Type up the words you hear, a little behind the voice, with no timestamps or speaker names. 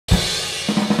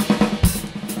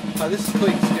This is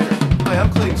Clayton Skinner. Hi,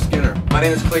 I'm Clayton Skinner. My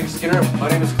name is Clayton Skinner. My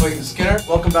name is Clayton Skinner.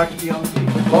 Welcome back to Be On The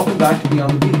Beat. Welcome back to Be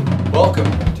On The Beat.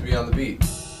 Welcome to Be On The Beat.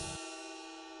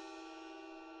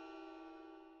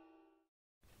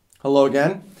 Hello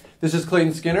again. This is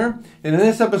Clayton Skinner, and in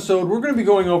this episode we're going to be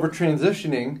going over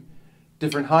transitioning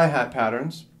different hi-hat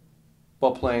patterns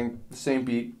while playing the same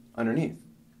beat underneath.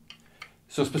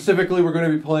 So specifically we're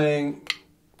going to be playing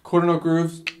quarter note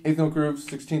grooves, eighth note grooves,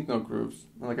 16th note grooves.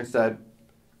 And like I said,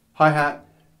 hi-hat,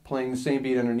 playing the same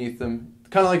beat underneath them. It's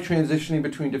kind of like transitioning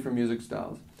between different music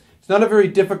styles. It's not a very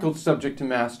difficult subject to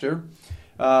master.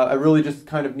 I really just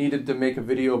kind of needed to make a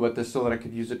video about this so that I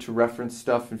could use it to reference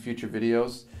stuff in future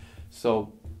videos.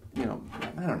 So, you know,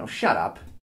 I don't know, shut up.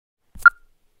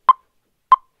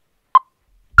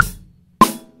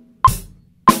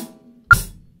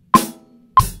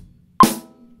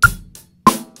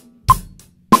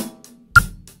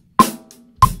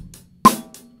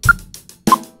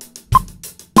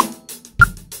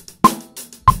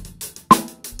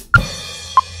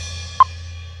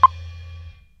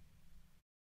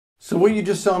 So what you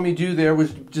just saw me do there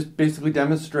was just basically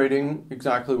demonstrating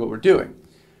exactly what we're doing.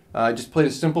 I just played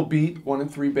a simple beat, 1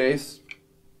 and 3 bass,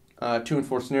 2 and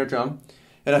 4 snare drum.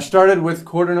 And I started with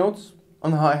quarter notes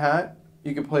on the hi-hat.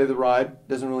 You can play the ride,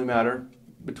 doesn't really matter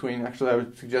between. Actually, I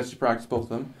would suggest you practice both of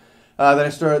them. Then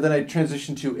I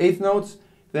transitioned to eighth notes,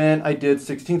 then I did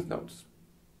 16th notes.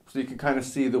 So you can kind of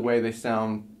see the way they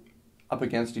sound up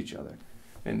against each other.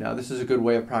 And this is a good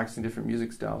way of practicing different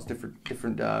music styles,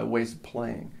 different ways of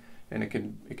playing. And it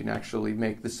can actually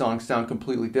make the song sound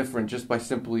completely different just by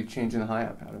simply changing the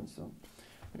hi-hat pattern. So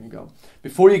there you go.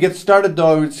 Before you get started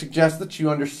though, I would suggest that you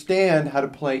understand how to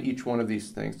play each one of these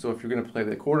things. So if you're going to play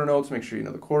the quarter notes, make sure you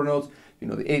know the quarter notes. If you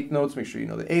know the eighth notes, make sure you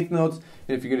know the eighth notes.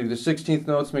 And if you're going to do the 16th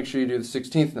notes, make sure you do the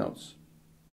 16th notes.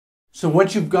 So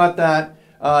once you've got that,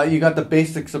 you got the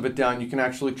basics of it down, you can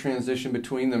actually transition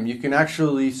between them. You can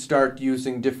actually start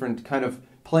using different kind of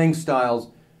playing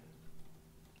styles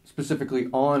specifically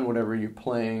on whatever you're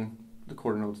playing the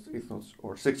quarter notes, eighth notes,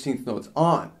 or 16th notes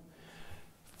on.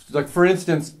 Like for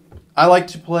instance, I like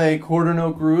to play quarter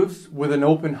note grooves with an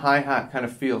open hi-hat kind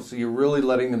of feel, so you're really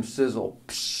letting them sizzle.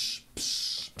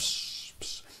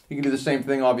 You can do the same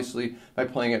thing obviously by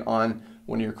playing it on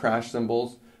one of your crash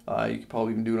cymbals. You could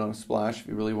probably even do it on a splash if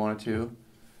you really wanted to. You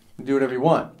can do whatever you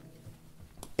want.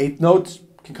 Eighth notes, you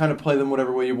can kind of play them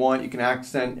whatever way you want. You can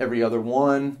accent every other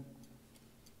one.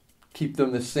 Keep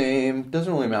them the same,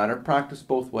 doesn't really matter, practice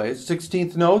both ways.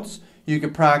 16th notes, you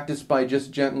can practice by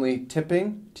just gently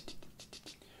tipping,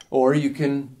 or you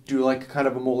can do like kind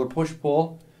of a molar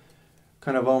push-pull,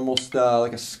 kind of almost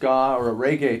like a ska or a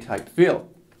reggae type feel,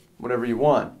 whatever you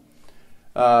want.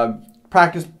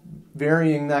 Practice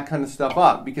varying that kind of stuff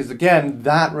up, because again,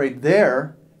 that right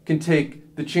there can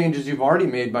take the changes you've already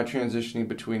made by transitioning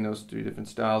between those three different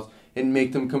styles and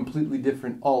make them completely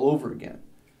different all over again.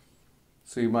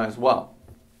 So you might as well.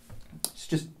 It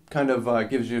just kind of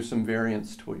gives you some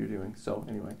variance to what you're doing. So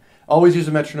anyway, always use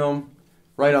a metronome.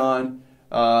 Right on.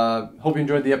 Hope you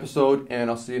enjoyed the episode, and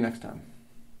I'll see you next time.